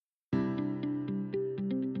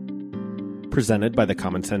Presented by the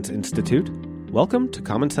Common Sense Institute, welcome to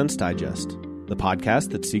Common Sense Digest, the podcast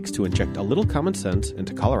that seeks to inject a little common sense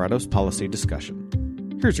into Colorado's policy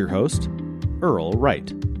discussion. Here's your host, Earl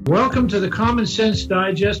Wright. Welcome to the Common Sense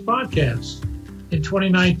Digest podcast. In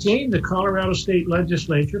 2019, the Colorado State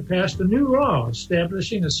Legislature passed a new law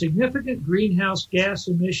establishing a significant greenhouse gas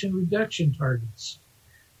emission reduction targets.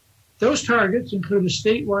 Those targets include a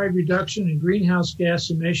statewide reduction in greenhouse gas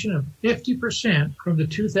emission of 50% from the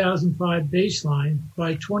 2005 baseline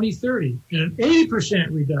by 2030 and an 80%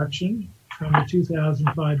 reduction from the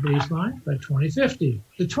 2005 baseline by 2050.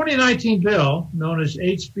 The 2019 bill, known as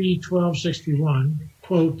HB 1261,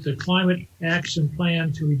 quote, the Climate Action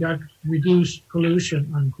Plan to Reduce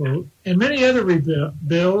Pollution, unquote, and many other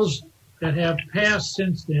bills that have passed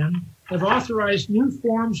since then have authorized new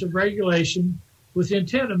forms of regulation with the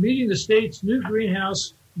intent of meeting the state's new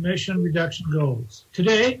greenhouse emission reduction goals.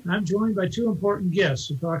 Today, I'm joined by two important guests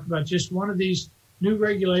to talk about just one of these new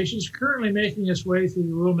regulations currently making its way through the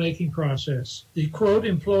rulemaking process. The, quote,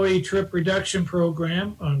 Employee Trip Reduction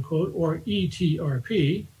Program, unquote, or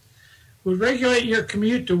ETRP, would regulate your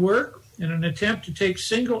commute to work in an attempt to take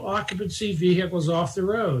single occupancy vehicles off the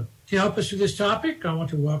road. To help us with this topic, I want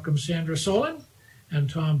to welcome Sandra Solon and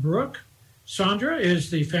Tom Brook. Sandra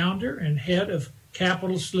is the founder and head of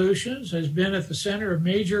Capital Solutions, has been at the center of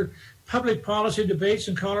major public policy debates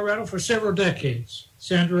in Colorado for several decades.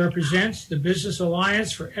 Sandra represents the Business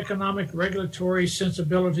Alliance for Economic Regulatory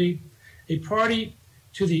Sensibility, a party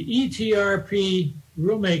to the ETRP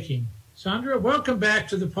rulemaking. Sandra, welcome back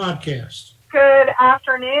to the podcast. Good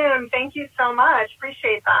afternoon. Thank you so much.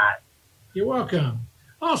 Appreciate that. You're welcome.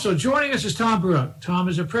 Also joining us is Tom Brook. Tom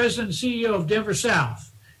is the president and CEO of Denver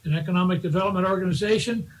South, an economic development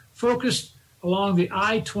organization focused along the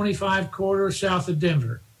I-25 corridor south of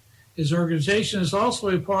Denver. His organization is also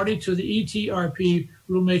a party to the ETRP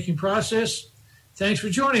rulemaking process. Thanks for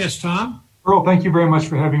joining us, Tom. Earl, thank you very much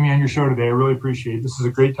for having me on your show today. I really appreciate it. This is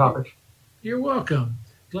a great topic. You're welcome.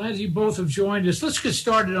 Glad you both have joined us. Let's get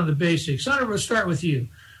started on the basics. Sandra, we'll start with you.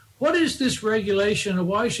 What is this regulation, and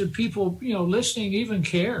why should people, listening even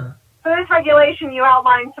care? So this regulation, you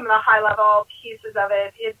outlined some of the high-level pieces of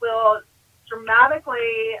it. It will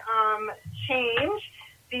dramatically change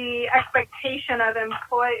the expectation of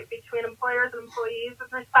between employers and employees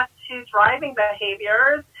with respect to driving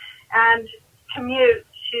behaviors and commute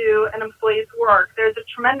to an employee's work. There's a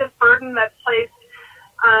tremendous burden that's placed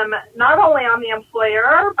not only on the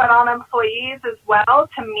employer, but on employees as well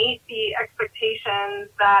to meet the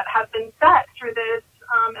expectations that have been set through this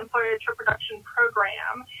employer trip reduction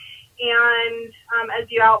program. And as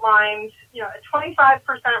you outlined, a 25%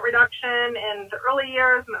 reduction in the early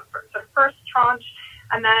years, in the first tranche,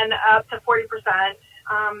 and then up to 40%.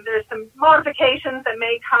 There's some modifications that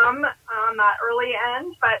may come on that early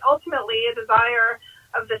end, but ultimately a desire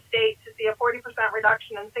of the state to see a 40%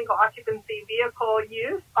 reduction in single occupancy vehicle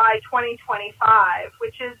use by 2025,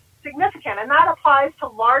 which is significant. And that applies to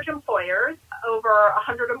large employers, over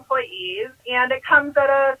 100 employees, and it comes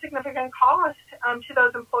at a significant cost to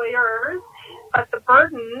those employers. But the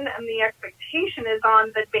burden and the expectation is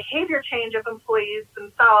on the behavior change of employees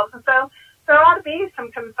themselves. And so there ought to be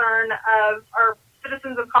some concern of our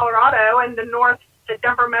citizens of Colorado and the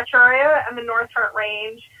Denver metro area and the North Front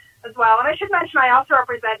Range as well. And I should mention I also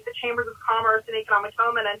represent the Chambers of Commerce and Economic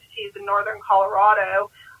Development entities in Northern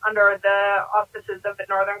Colorado under the auspices of the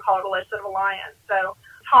Northern Colorado Legislative Alliance. So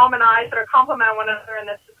Tom and I sort of complement one another in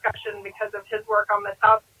this discussion because of his work on the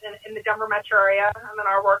south in the Denver metro area and then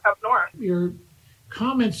our work up north. Your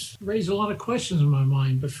comments raise a lot of questions in my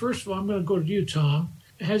mind, but first of all, I'm going to go to you, Tom.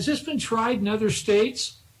 Has this been tried in other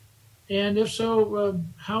states? And if so,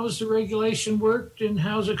 how has the regulation worked and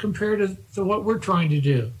how does it compare to what we're trying to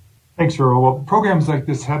do? Thanks, Earl. Well, programs like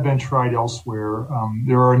this have been tried elsewhere.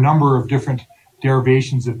 There are a number of different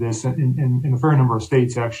derivations of this in a fair number of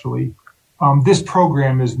states, actually. This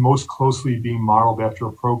program is most closely being modeled after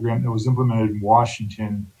a program that was implemented in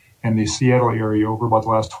Washington and the Seattle area over about the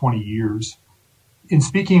last 20 years. In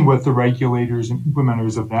speaking with the regulators and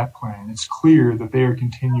implementers of that plan, it's clear that they are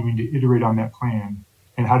continuing to iterate on that plan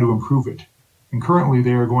and how to improve it. And currently,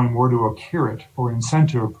 they are going more to a carrot or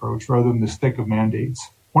incentive approach rather than the stick of mandates.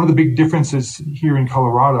 One of the big differences here in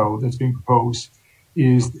Colorado that's being proposed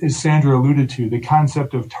is, as Sandra alluded to, the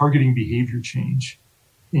concept of targeting behavior change.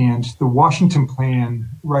 And the Washington plan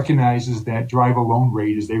recognizes that drive-alone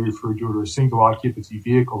rate, as they refer to it, or single occupancy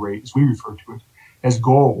vehicle rate, as we refer to it, as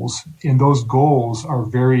goals. And those goals are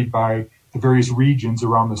varied by the various regions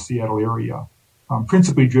around the Seattle area,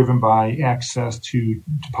 principally driven by access to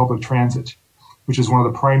public transit, which is one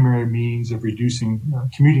of the primary means of reducing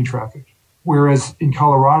commuting traffic. Whereas in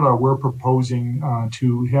Colorado, we're proposing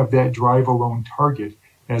to have that drive alone target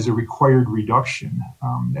as a required reduction.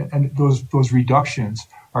 And those reductions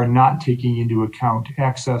are not taking into account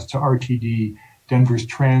access to RTD, Denver's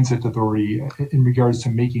transit authority, in regards to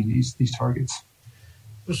making these targets.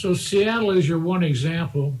 So Seattle is your one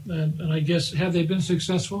example, and I guess, have they been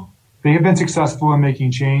successful? They have been successful in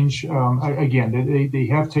making change. Again, they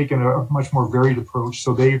have taken a much more varied approach.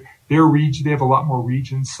 So they have a lot more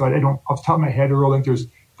regions. So I don't, off the top of my head, Earl, I think there's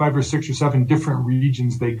 5 or 6 or 7 different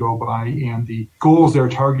regions they go by, and the goals they're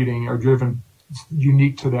targeting are driven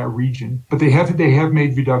unique to that region. But they have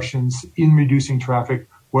made reductions in reducing traffic.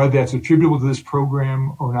 Whether that's attributable to this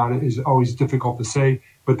program or not is always difficult to say,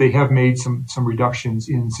 but they have made some reductions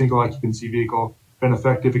in single occupancy vehicle, been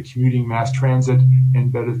effective at commuting mass transit,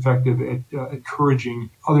 and been effective at encouraging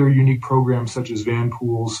other unique programs such as van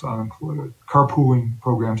pools, carpooling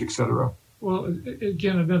programs, etc. Well,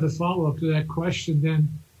 again, another follow-up to that question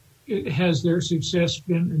then. Has their success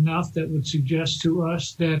been enough that would suggest to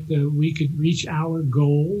us that we could reach our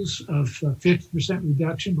goals of 50%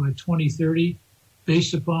 reduction by 2030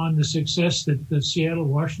 based upon the success that Seattle,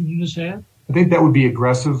 Washington has had? I think that would be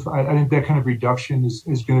aggressive. I think that kind of reduction is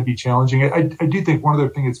going to be challenging. I do think one other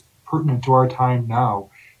thing that's pertinent to our time now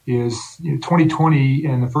is 2020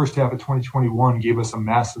 and the first half of 2021 gave us a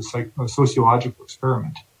massive sociological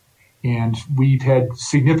experiment. And we've had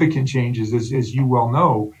significant changes, as you well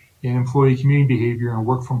know, in employee community behavior and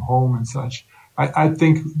work from home and such. I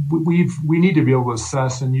think we need to be able to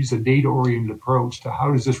assess and use a data-oriented approach to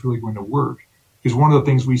how is this really going to work. Because one of the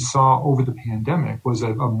things we saw over the pandemic was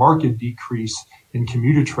a marked decrease in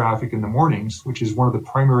commuter traffic in the mornings, which is one of the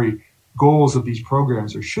primary goals of these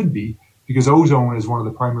programs, or should be, because ozone is one of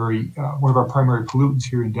our primary pollutants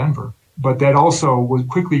here in Denver. But that also was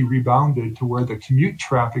quickly rebounded to where the commute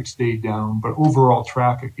traffic stayed down, but overall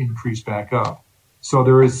traffic increased back up. So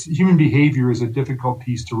human behavior is a difficult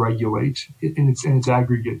piece to regulate in its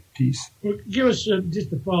aggregate piece. Well, give us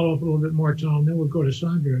just to follow up a little bit more, Tom, then we'll go to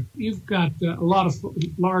Sandra. You've got a lot of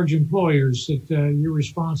large employers that you're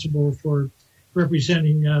responsible for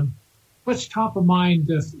representing. What's top of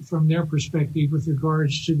mind from their perspective with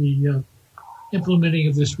regards to the implementing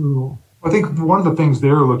of this rule? I think one of the things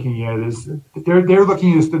they're looking at is they're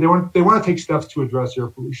looking at they want to take steps to address air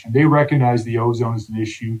pollution. They recognize the ozone is an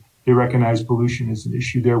issue. They recognize pollution is an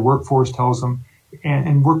issue. Their workforce tells them,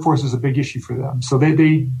 and workforce is a big issue for them. So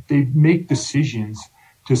they make decisions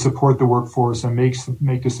to support the workforce and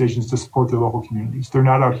make decisions to support their local communities. They're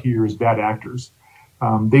not out here as bad actors.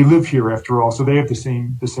 They live here after all, so they have the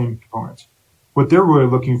same components. What they're really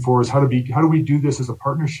looking for is how do we do this as a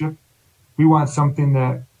partnership? We want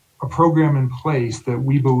a program in place that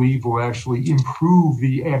we believe will actually improve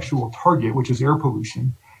the actual target, which is air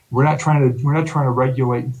pollution. We're not trying to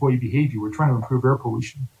regulate employee behavior. We're trying to improve air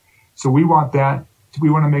pollution. So we want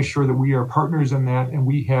to make sure that we are partners in that, and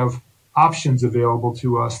we have options available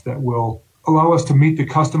to us that will allow us to meet the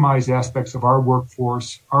customized aspects of our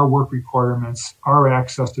workforce, our work requirements, our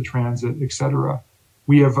access to transit, etc.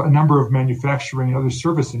 We have a number of manufacturing and other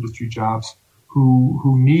service industry jobs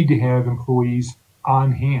who need to have employees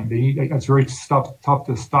on hand. It's very tough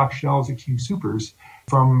to stock shelves at King Soopers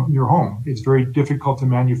from your home. It's very difficult to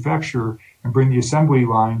manufacture and bring the assembly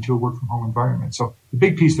line to a work from home environment. So the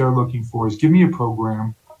big piece they're looking for is give me a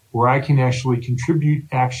program where I can actually contribute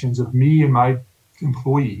actions of me and my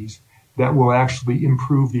employees that will actually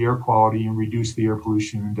improve the air quality and reduce the air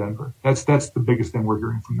pollution in Denver. That's the biggest thing we're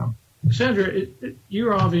hearing from them. Sandra,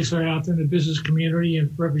 you're obviously out there in the business community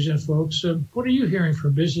and represent folks. What are you hearing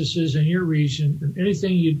from businesses in your region?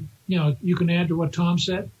 Anything you can add to what Tom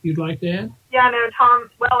said you'd like to add? Yeah, no, Tom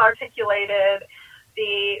well articulated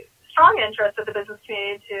the strong interest of the business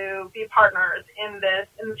community to be partners in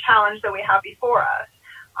the challenge that we have before us.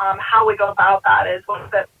 How we go about that is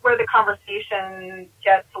where the conversation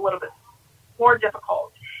gets a little bit more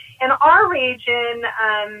difficult. In our region,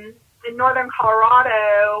 in northern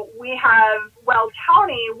Colorado, we have Weld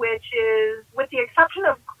County, which is, with the exception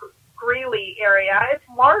of Greeley area, it's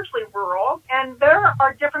largely rural, and there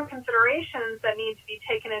are different considerations that need to be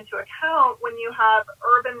taken into account when you have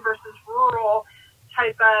urban versus rural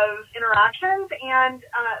type of interactions and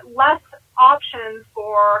less options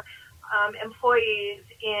for employees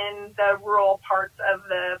in the rural parts of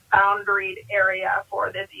the boundaried area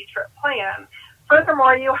for this E-Trip plan.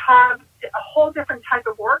 Furthermore, you have a whole different type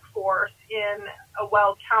of workforce in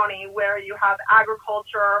Weld County where you have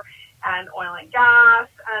agriculture and oil and gas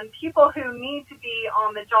and people who need to be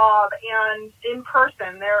on the job and in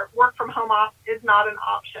person. Their work from home is not an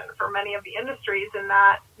option for many of the industries in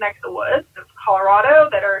that neck of the woods of Colorado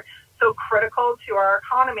that are so critical to our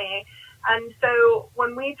economy. And so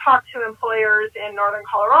when we talk to employers in northern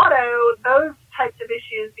Colorado, those types of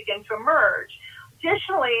issues begin to emerge.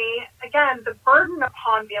 Additionally, again, the burden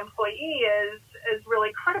upon the employee is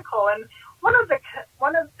really critical. And one of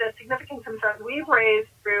the significant concerns we've raised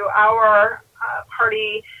through our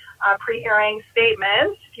party pre-hearing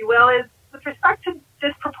statements, if you will, is with respect to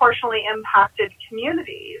disproportionately impacted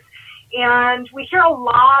communities. And we hear a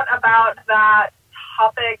lot about that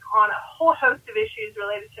topic on a whole host of issues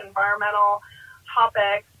related to environmental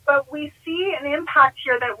topics, but we see an impact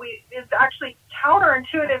here that is actually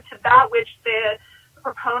counterintuitive to that which the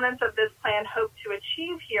proponents of this plan hope to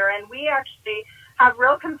achieve here. And we actually have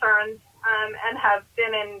real concerns and have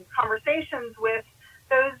been in conversations with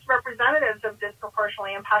those representatives of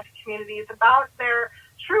disproportionately impacted communities about their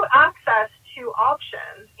true access to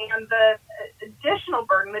options and the additional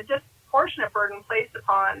burden, the disproportionate burden placed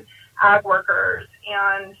upon ag workers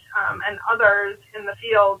and others in the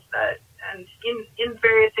fields and in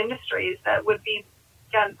various industries that would be,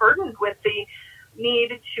 again, burdened with the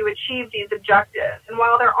need to achieve these objectives. And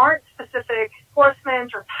while there aren't specific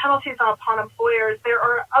enforcement or penalties upon employers, there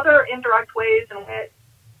are other indirect ways in which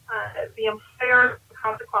the employer,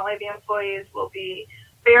 consequently the employees, will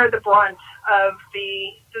bear the brunt of the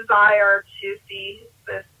desire to see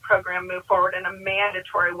this program move forward in a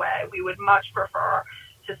mandatory way. We would much prefer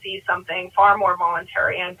to see something far more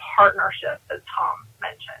voluntary and partnership, as Tom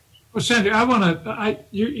mentioned. Well, Sandra, I want to.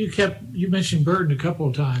 You mentioned burden a couple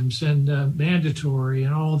of times and mandatory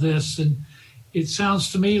and all this, and it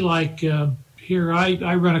sounds to me like here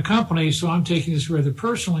I run a company, so I'm taking this rather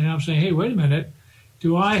personally. And I'm saying, hey, wait a minute,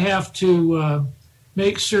 do I have to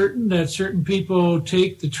make certain that certain people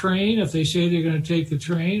take the train if they say they're going to take the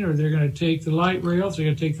train, or they're going to take the light rail if they're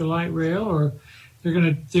going to take the light rail, or they're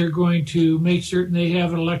going to make certain they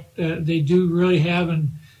have they do really have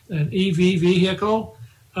an EV vehicle?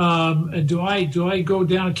 And do I go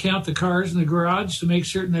down and count the cars in the garage to make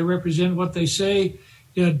certain they represent what they say?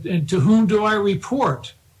 And to whom do I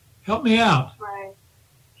report? Help me out. Right.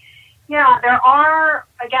 Yeah, there are,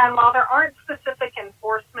 again, while there aren't specific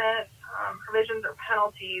enforcement provisions or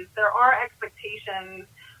penalties, there are expectations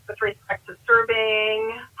with respect to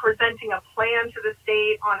surveying, presenting a plan to the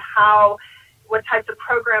state on what types of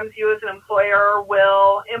programs you as an employer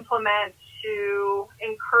will implement to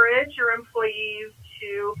encourage your employees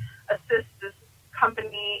to assist this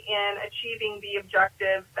company in achieving the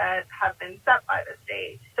objectives that have been set by the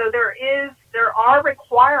state. So there are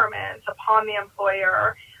requirements upon the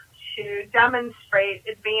employer to demonstrate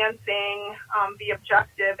advancing the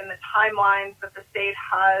objective and the timelines that the state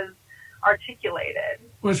has articulated.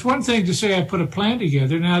 Well, it's one thing to say I put a plan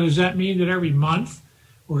together. Now, does that mean that every month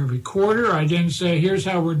or every quarter I then say, here's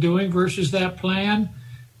how we're doing versus that plan?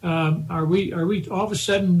 Are we all of a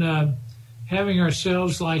sudden having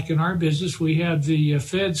ourselves, like in our business, we have the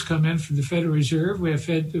feds come in from the Federal Reserve. We have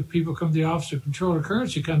people come to the Office of Control of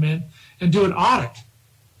Currency come in and do an audit.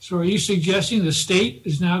 So are you suggesting the state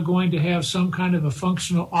is now going to have some kind of a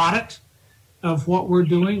functional audit of what we're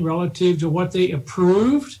doing relative to what they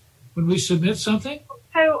approved when we submit something?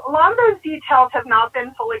 So a lot of those details have not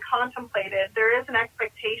been fully contemplated. There is an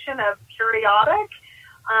expectation of periodic,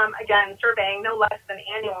 again, surveying, no less than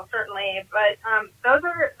annual, certainly. But those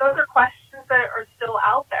are questions that are still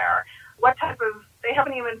out there. They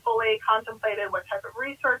haven't even fully contemplated what type of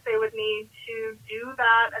resource they would need to do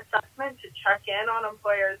that assessment, to check in on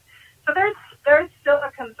employers. So there's still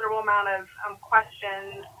a considerable amount of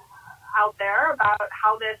questions out there about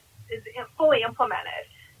how this is fully implemented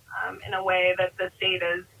in a way that the state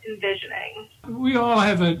is envisioning. We all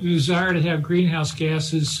have a desire to have greenhouse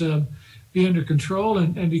gases be under control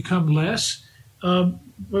and become less.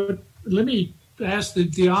 But let me ask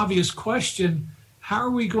the obvious question. How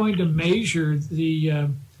are we going to measure the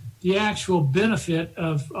actual benefit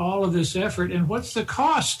of all of this effort, and what's the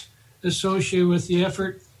cost associated with the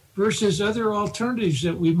effort versus other alternatives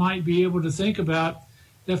that we might be able to think about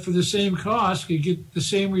that for the same cost could get the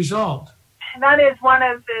same result? And that is one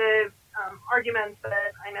of the arguments that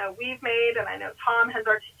I know we've made, and I know Tom has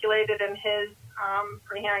articulated in his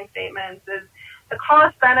pre-hearing statements, is the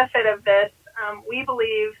cost-benefit of this, we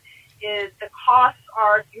believe, is the costs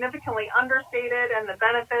are significantly understated and the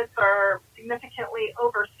benefits are significantly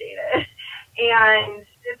overstated. And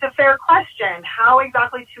it's a fair question. How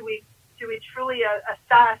exactly do we truly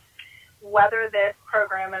assess whether this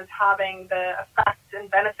program is having the effects and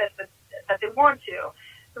benefits that they want to?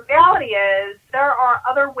 The reality is there are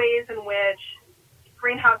other ways in which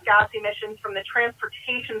greenhouse gas emissions from the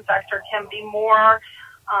transportation sector can be more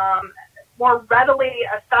readily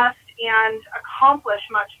assessed and accomplish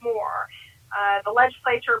much more. The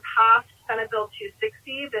legislature passed Senate Bill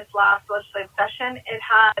 260 this last legislative session, it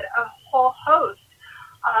had a whole host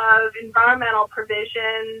of environmental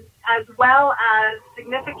provisions as well as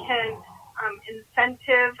significant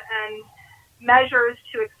incentive and measures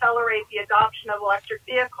to accelerate the adoption of electric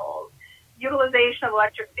vehicles. Utilization of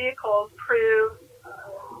electric vehicles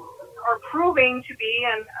are proving to be,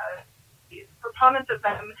 and proponents of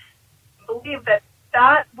them believe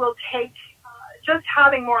that will take just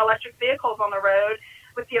having more electric vehicles on the road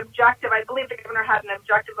with the objective, I believe the governor had an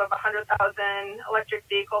objective of 100,000 electric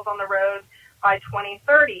vehicles on the road by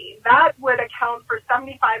 2030. That would account for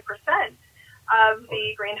 75% of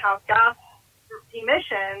the greenhouse gas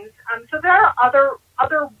emissions. So there are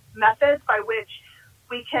other methods by which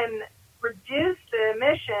we can reduce the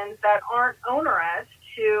emissions that aren't onerous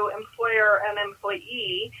to employer and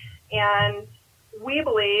employee. And we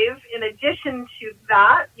believe, in addition to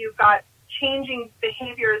that, you've got changing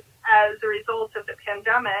behaviors as a result of the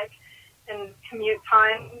pandemic and commute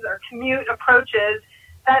times or commute approaches,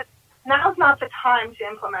 that now's not the time to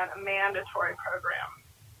implement a mandatory program.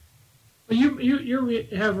 Well, you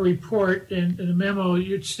have a report in a memo.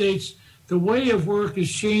 It states the way of work is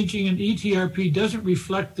changing and ETRP doesn't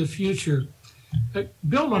reflect the future.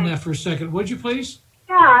 Build on that for a second, would you please?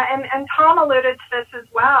 Yeah, and Tom alluded to this as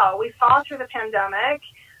well. We saw through the pandemic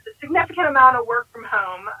a significant amount of work from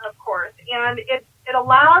home, of course, and it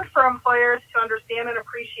allowed for employers to understand and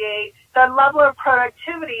appreciate the level of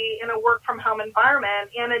productivity in a work from home environment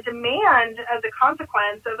and a demand as a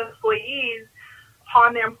consequence of employees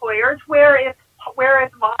upon their employers where it's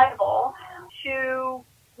viable to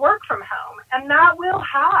work from home. And that will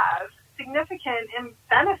have significant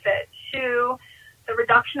benefit to the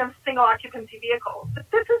reduction of single occupancy vehicles. But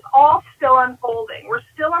this is all still unfolding. We're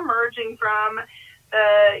still emerging from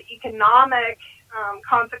the economic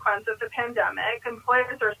consequence of the pandemic.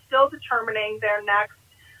 Employers are still determining their next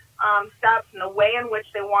steps and the way in which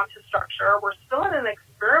they want to structure. We're still in an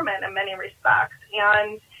experiment in many respects,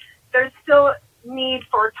 and there's still need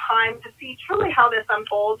for time to see truly how this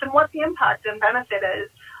unfolds and what the impact and benefit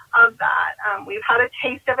is of that. We've had a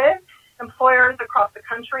taste of it. Employers across the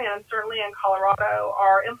country and certainly in Colorado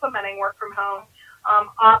are implementing work from home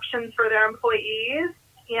options for their employees,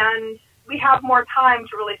 and we have more time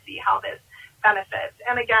to really see how this benefits.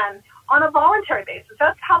 And again, on a voluntary basis,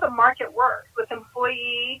 that's how the market works. With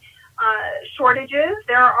employee shortages,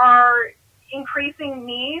 there are increasing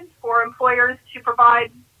needs for employers to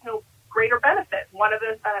provide greater benefits. One of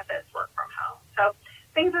those benefits, work from home. So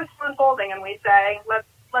things are still unfolding, and we say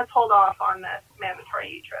let's hold off on this mandatory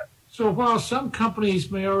e-trip. So while some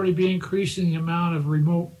companies may already be increasing the amount of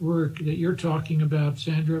remote work that you're talking about,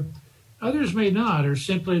 Sandra, others may not, or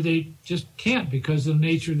simply they just can't because of the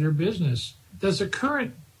nature of their business. Does the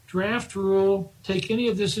current draft rule take any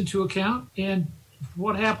of this into account? And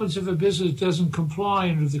what happens if a business doesn't comply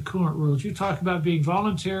under the current rules? You talk about being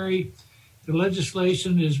voluntary. The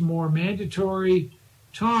legislation is more mandatory.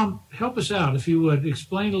 Tom, help us out, if you would.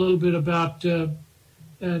 Explain a little bit about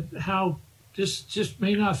how this just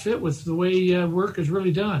may not fit with the way work is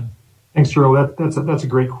really done. Thanks, Gerald. That's a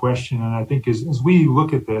great question. And I think as we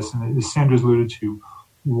look at this, and as Sandra's alluded to,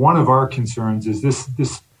 one of our concerns is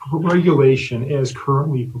this regulation as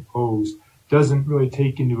currently proposed doesn't really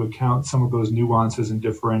take into account some of those nuances and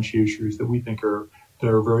differentiators that we think are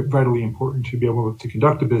very vitally important to be able to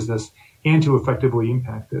conduct a business and to effectively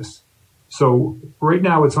impact this. So right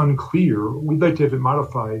now it's unclear. We'd like to have it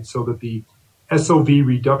modified so that the SOV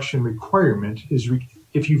reduction requirement is,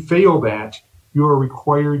 if you fail that, you are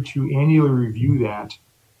required to annually review that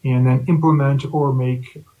and then implement or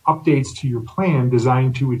make updates to your plan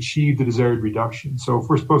designed to achieve the desired reduction. So if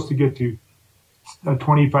we're supposed to get to a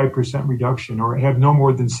 25% reduction or have no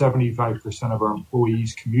more than 75% of our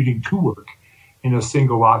employees commuting to work in a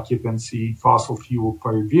single occupancy fossil fuel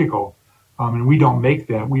fired vehicle, and we don't make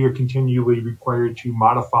that, we are continually required to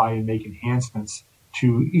modify and make enhancements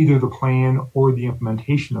to either the plan or the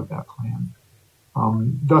implementation of that plan.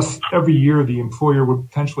 Thus, every year the employer would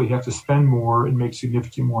potentially have to spend more and make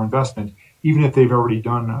significant more investment, even if they've already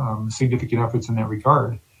done significant efforts in that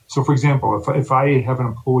regard. So, for example, if I have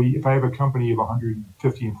a company of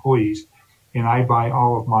 150 employees and I buy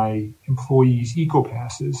all of my employees'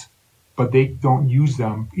 EcoPasses, but they don't use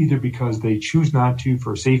them either because they choose not to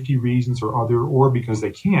for safety reasons or because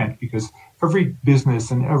they can't, because every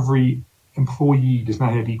business and every employee does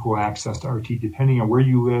not have equal access to RT. Depending on where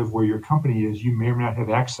you live, where your company is, you may or may not have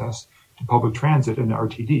access to public transit and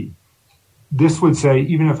RTD. This would say,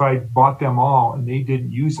 even if I bought them all and they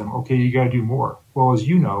didn't use them, okay, you got to do more. Well, as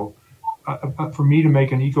you know, for me to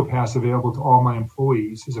make an EcoPass available to all my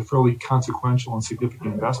employees is a fairly consequential and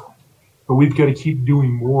significant investment. but we've got to keep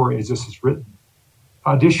doing more as this is written.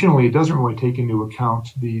 Additionally, it doesn't really take into account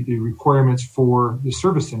the requirements for the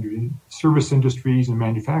service industries and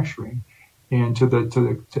manufacturing. And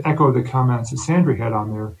to echo the comments that Sandra had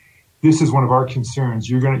on there, this is one of our concerns.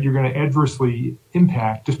 You're going to adversely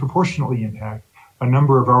impact, disproportionately impact, a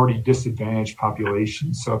number of already disadvantaged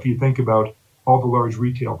populations. So if you think about all the large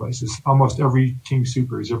retail places, almost every King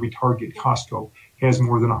Soopers, every Target, Costco has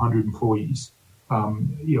more than 100 employees. I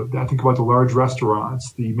think about the large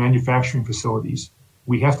restaurants, the manufacturing facilities.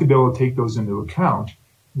 We have to be able to take those into account.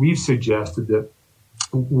 We've suggested that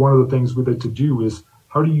one of the things we'd like to do is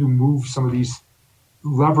how do you move some of these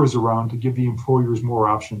levers around to give the employers more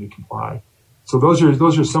option to comply? So those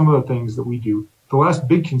are some of the things that we do. The last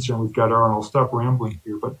big concern we've got, and I'll stop rambling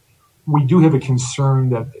here, but we do have a concern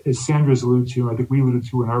that, as Sandra's alluded to, and I think we alluded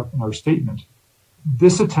to in our statement,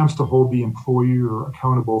 this attempts to hold the employer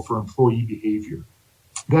accountable for employee behavior.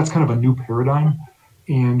 That's kind of a new paradigm.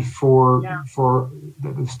 And for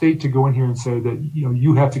the state to go in here and say that,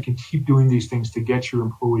 you have to keep doing these things to get your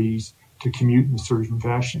employees to commute in a certain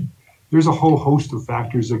fashion. There's a whole host of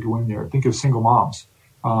factors that go in there. Think of single moms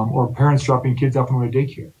or parents dropping kids off in my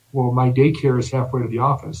daycare. Well, my daycare is halfway to the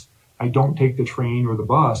office. I don't take the train or the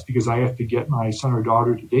bus because I have to get my son or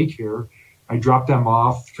daughter to daycare. I drop them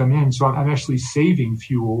off, come in. So I'm actually saving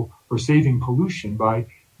fuel or saving pollution by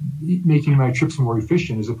making my trips more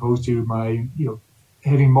efficient as opposed to my,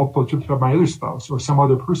 having multiple trips by my other spouse or some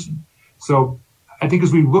other person. So I think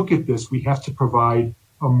as we look at this, we have to provide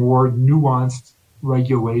a more nuanced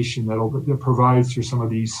regulation that provides for some of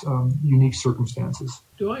these unique circumstances.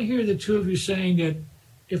 Do I hear the two of you saying that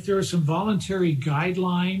if there are some voluntary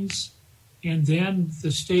guidelines and then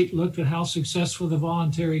the state looked at how successful the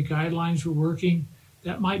voluntary guidelines were working,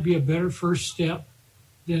 that might be a better first step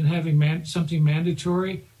than having something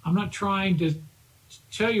mandatory? I'm not trying to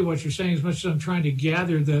tell you what you're saying as much as I'm trying to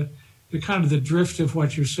gather the kind of the drift of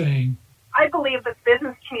what you're saying. I believe the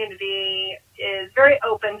business community is very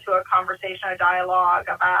open to a conversation, a dialogue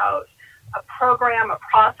about a program, a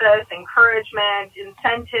process, encouragement,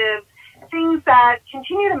 incentives, things that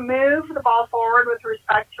continue to move the ball forward with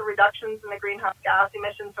respect to reductions in the greenhouse gas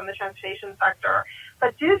emissions from the transportation sector,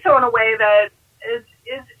 but do so in a way that is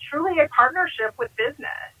truly a partnership with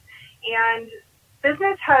business. And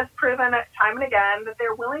business has proven time and again that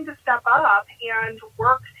they're willing to step up and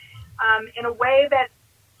work in a way that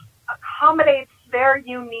accommodates their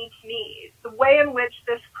unique needs. The way in which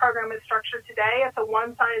this program is structured today, it's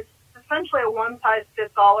essentially a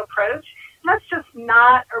one-size-fits-all approach. And that's just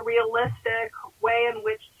not a realistic way in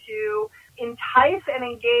which to entice and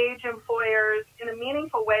engage employers in a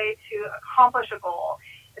meaningful way to accomplish a goal.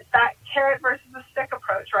 It's that carrot versus the stick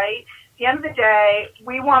approach, right? At the end of the day,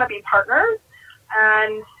 we want to be partners,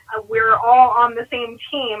 and we're all on the same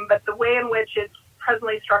team, but the way in which it's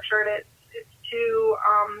presently structured, it's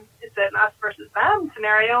an us versus them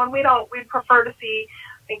scenario, and we'd prefer to see,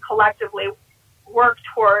 I think, collectively work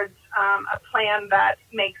towards a plan that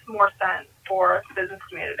makes more sense for the business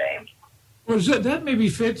community. Well, that maybe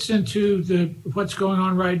fits into what's going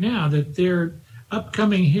on right now, that there are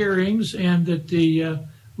upcoming hearings and that the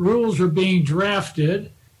rules are being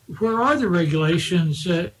drafted. Where are the regulations?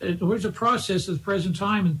 Where's the process at the present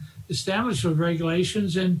time and establish those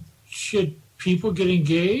regulations? And should people get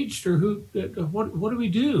engaged, or what do we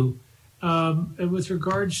do with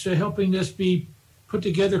regards to helping this be put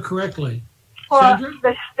together correctly? Well,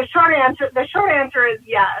 Sandra? the short answer is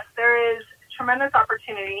yes. There is tremendous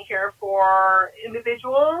opportunity here for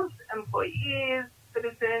individuals, employees,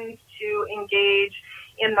 citizens to engage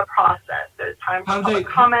in the process. There's time for public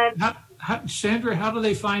comment. Sandra, how do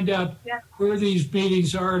they find out where these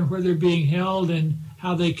meetings are and where they're being held and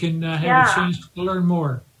how they can have a chance to learn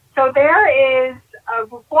more? So there is a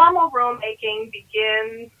formal rulemaking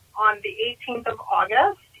begins on the 18th of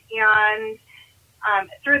August, and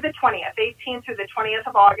through the 20th, 18th through the 20th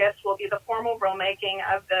of August will be the formal rulemaking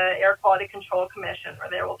of the Air Quality Control Commission, where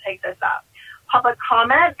they will take this up. Public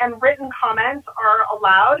comment and written comments are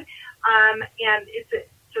allowed, and it's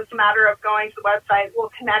just a matter of going to the website.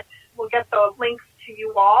 We'll get the links to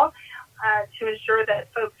you all to ensure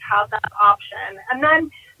that folks have that option. And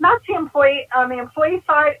then that's the employee on the employee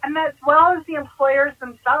side, and as well as the employers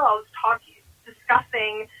themselves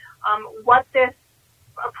discussing what this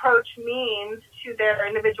approach means to their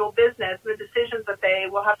individual business, the decisions that they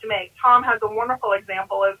will have to make. Tom has a wonderful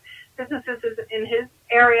example of businesses in his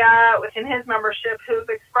area, within his membership, who've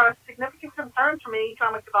expressed significant concerns from an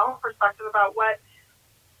economic development perspective about what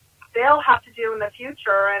they'll have to do in the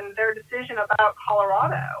future and their decision about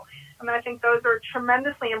Colorado. And I think those are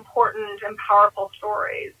tremendously important and powerful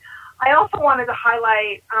stories. I also wanted to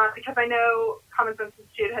highlight, because I know Common Sense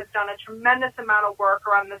Institute has done a tremendous amount of work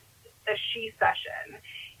around the She Session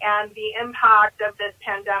and the impact of this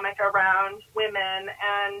pandemic around women.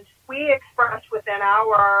 And we expressed within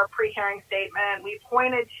our pre-hearing statement, we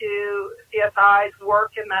pointed to CSI's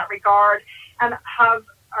work in that regard and have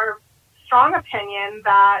our strong opinion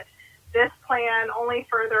that this plan only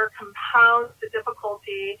further compounds the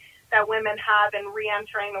difficulty that women have in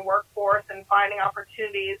re-entering the workforce and finding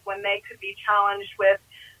opportunities when they could be challenged with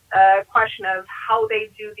a question of how they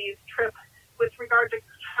do these trips with regard to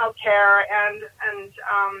child care and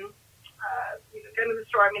going to the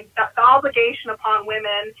store. I mean, the obligation upon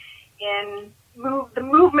women in the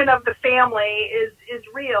movement of the family is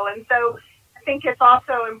real. And so I think it's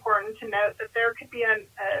also important to note that there could be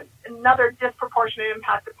another disproportionate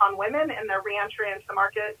impact upon women in their reentry into the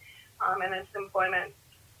market and its employment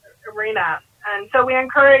arena. And so we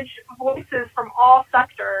encourage voices from all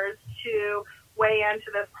sectors to weigh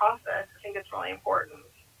into this process. I think it's really important.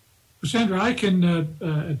 Sandra, I can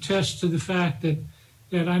attest to the fact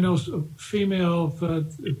that I know female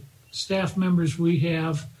staff members we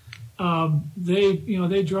have.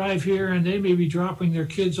 They drive here and they may be dropping their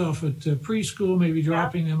kids off at preschool, maybe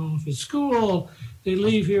dropping them off at school. They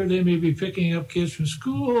leave here, they may be picking up kids from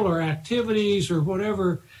school or activities or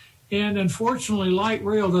whatever. And unfortunately, light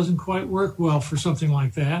rail doesn't quite work well for something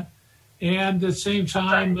like that. And at the same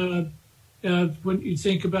time, when you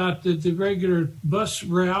think about the regular bus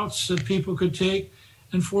routes that people could take,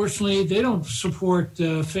 unfortunately, they don't support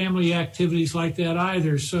family activities like that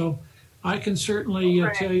either. So I can certainly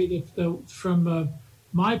tell you that from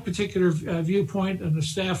my particular viewpoint and the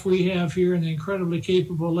staff we have here and the incredibly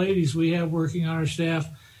capable ladies we have working on our staff,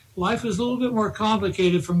 life is a little bit more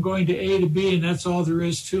complicated from going to A to B, and that's all there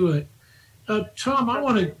is to it. Tom, I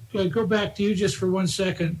want to go back to you just for 1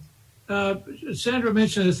 second. Sandra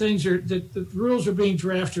mentioned that the rules are being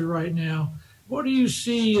drafted right now. What do you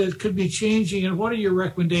see could be changing, and what are your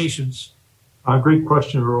recommendations? Great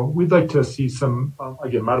question, Earl. We'd like to see some,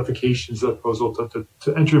 modifications to the proposal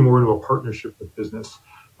to enter more into a partnership with business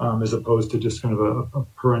as opposed to just kind of a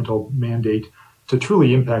parental mandate to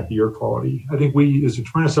truly impact the air quality. I think there's a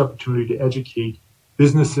tremendous opportunity to educate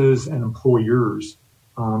businesses and employers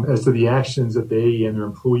as to the actions that they and their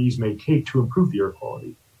employees may take to improve the air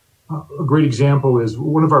quality. A great example is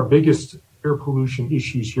one of our biggest air pollution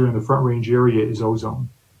issues here in the Front Range area is ozone.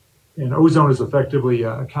 And ozone is effectively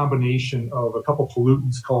a combination of a couple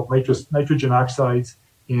pollutants called nitrogen oxides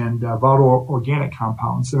and volatile organic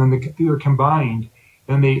compounds. And then they're combined,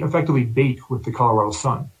 and they effectively bake with the Colorado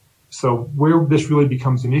sun. So where this really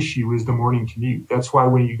becomes an issue is the morning commute. That's why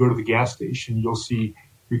when you go to the gas station, you'll see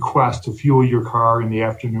requests to fuel your car in the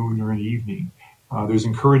afternoon or in the evening. There's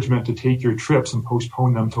encouragement to take your trips and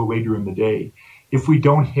postpone them till later in the day. If we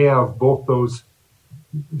don't have both those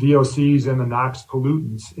VOCs and the NOx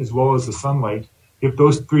pollutants, as well as the sunlight, if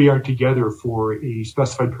those three aren't together for a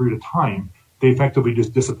specified period of time, they effectively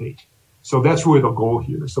just dissipate. So that's really the goal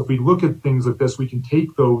here. So if we look at things like this, we can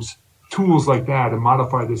take those tools like that and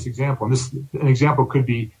modify this example. And an example could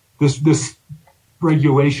be this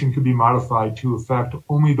regulation could be modified to affect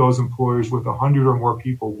only those employers with 100 or more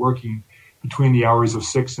people working between the hours of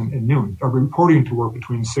 6 and noon, or reporting to work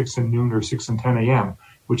between 6 and noon or 6 and 10 a.m.,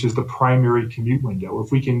 which is the primary commute window.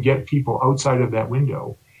 If we can get people outside of that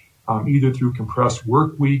window, either through compressed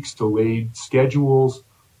work weeks, delayed schedules,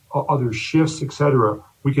 other shifts, etc.,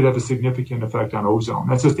 we could have a significant effect on ozone.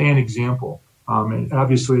 That's just an example. And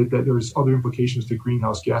obviously that there's other implications to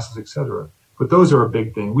greenhouse gases, etc. But those are a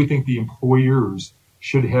big thing. We think the employers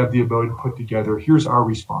should have the ability to put together, here's our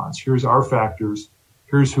response, here's our factors,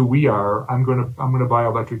 here's who we are. I'm going to buy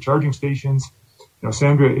electric charging stations.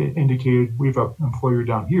 Sandra indicated we have an employer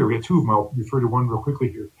down here. We have two of them. I'll refer to one real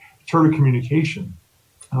quickly here. Charter Communication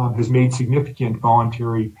has made significant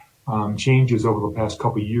voluntary changes over the past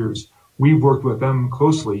couple of years. We've worked with them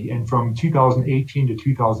closely, and from 2018 to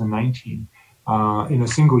 2019, in a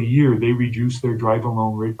single year, they reduced their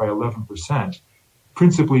drive-alone rate by 11%,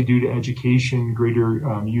 principally due to education,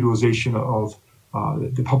 greater utilization of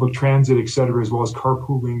the public transit, et cetera, as well as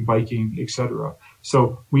carpooling, biking, et cetera.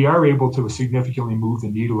 So we are able to significantly move the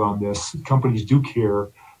needle on this. Companies do care.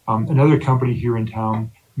 Another company here in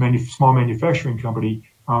town, small manufacturing company,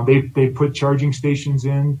 they put charging stations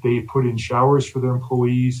in. They put in showers for their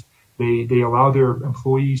employees. They allow their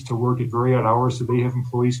employees to work at very odd hours, so they have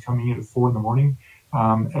employees coming in at 4 a.m.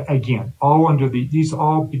 Again, these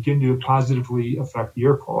all begin to positively affect the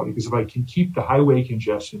air quality, because if I can keep the highway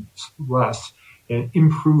congestion less and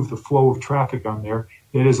improve the flow of traffic on there,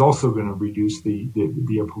 it is also going to reduce the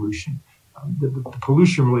air pollution. The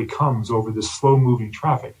pollution really comes over this slow-moving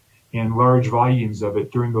traffic. and large volumes of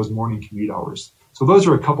it during those morning commute hours. So those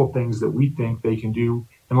are a couple things that we think they can do.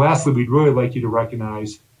 And lastly, we'd really like you to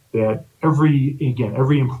recognize that every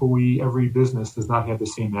employee, every business does not have the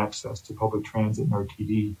same access to public transit and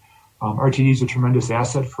RTD. RTD is a tremendous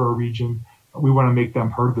asset for our region. We want to make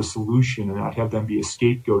them part of the solution and not have them be a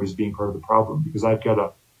scapegoat as being part of the problem, because I've got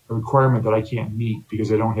a requirement that I can't meet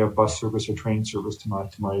because I don't have bus service or train service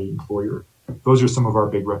to my employer. Those are some of our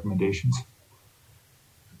big recommendations.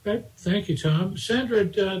 Okay. Thank you, Tom.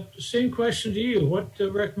 Sandra, same question to you. What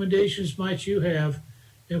recommendations might you have,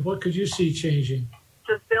 and what could you see changing?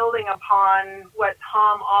 Just building upon what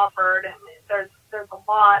Tom offered, there's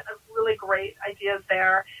a lot of really great ideas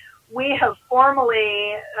there. We have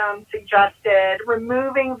formally suggested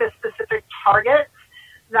removing the specific targets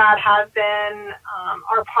that have been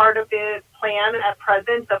are part of the plan at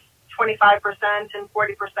present of 25% and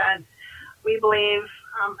 40%. We believe,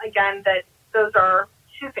 again, that those are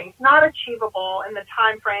two things, not achievable in the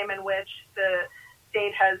time frame in which the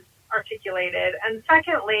state has articulated. And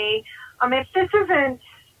secondly, if this isn't,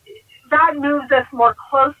 that moves us more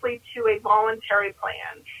closely to a voluntary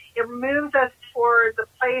plan. It moves us towards a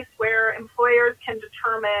place where employers can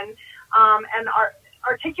determine and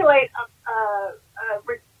articulate a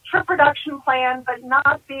trip reduction plan, but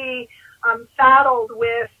not be saddled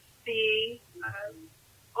with the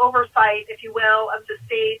oversight, if you will, of the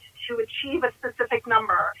state to achieve a specific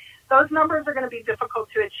number. Those numbers are going to be difficult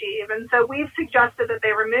to achieve. And so we've suggested that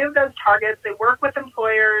they remove those targets. They work with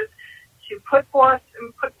employers to put forward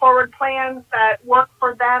plans that work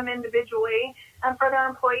for them individually and for their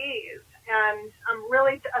employees. And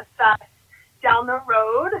really to assess down the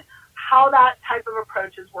road how that type of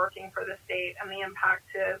approach is working for the state and the impact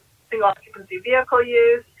to single occupancy vehicle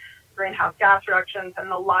use, greenhouse gas reductions, and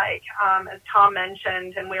the like. As Tom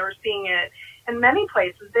mentioned, and we were seeing it in many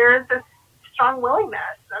places, there is this strong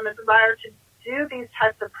willingness and a desire to do these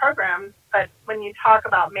types of programs, but when you talk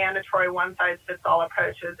about mandatory one-size-fits-all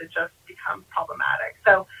approaches, it just becomes problematic.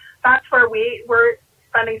 So that's where we're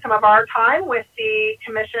spending some of our time with the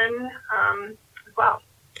commission as well.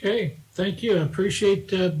 Okay, thank you. I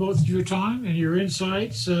appreciate both your time and your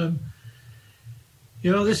insights.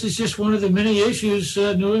 This is just one of the many issues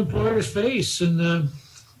new employers face, and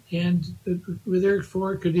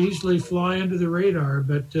therefore it could easily fly under the radar.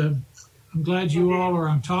 But I'm glad you all are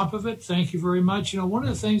on top of it. Thank you very much. One of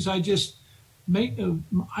the things I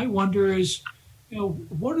wonder is,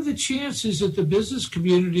 what are the chances that the business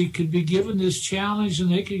community could be given this challenge and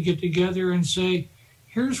they could get together and say,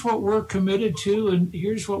 here's what we're committed to and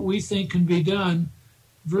here's what we think can be done,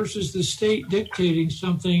 versus the state dictating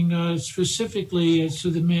something specifically as to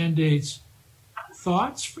the mandates.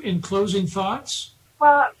 Thoughts, in closing thoughts?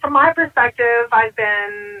 Well, from my perspective, I've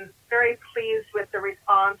been very pleased with the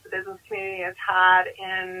response the business community has had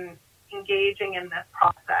in engaging in this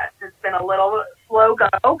process. It's been a little slow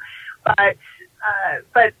go, but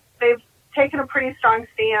they've taken a pretty strong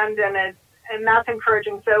stand, and that's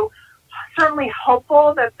encouraging. So certainly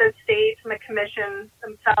hopeful that the state and the commission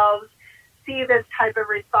themselves see this type of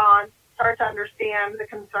response, start to understand the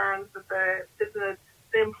concerns that the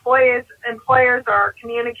employers are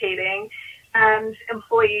communicating, and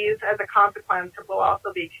employees as a consequence will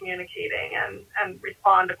also be communicating and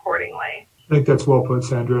respond accordingly. I think that's well put,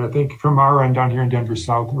 Sandra. I think from our end down here in Denver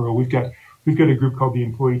South, we've got a group called the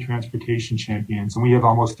Employee Transportation Champions, and we have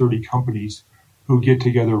almost 30 companies who get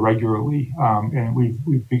together regularly, and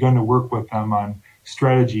we've begun to work with them on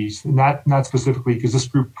strategies, not specifically because this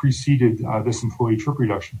group preceded this employee trip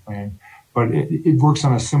reduction plan, but it works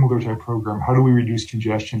on a similar type program. How do we reduce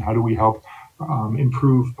congestion? How do we help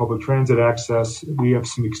improve public transit access? We have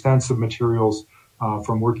some extensive materials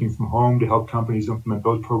from working from home to help companies implement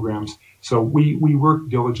those programs. So we work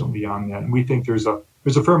diligently on that, and we think there's a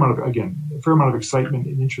fair amount of excitement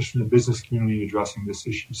and interest from the business community in addressing this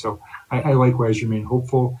issue. So I likewise remain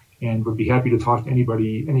hopeful and would be happy to talk to any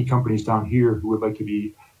companies down here who would like to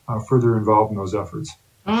be further involved in those efforts.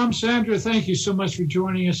 Sandra, thank you so much for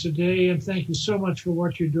joining us today, and thank you so much for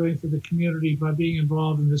what you're doing for the community by being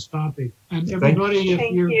involved in this topic. And everybody,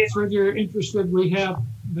 if you're further interested, we have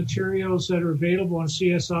materials that are available on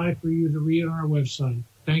CSI for you to read on our website.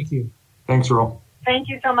 Thank you. Thanks, Earl. Thank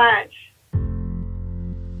you so much.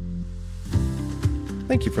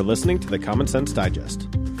 Thank you for listening to the Common Sense Digest.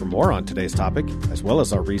 For more on today's topic, as well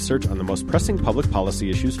as our research on the most pressing public policy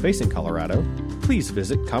issues facing Colorado, please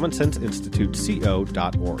visit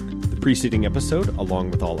commonsenseinstituteco.org. The preceding episode, along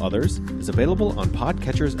with all others, is available on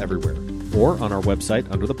podcatchers everywhere or on our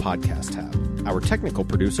website under the podcast tab. Our technical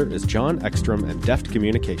producer is John Ekstrom and Deft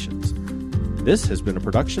Communications. This has been a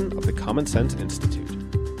production of the Common Sense Institute.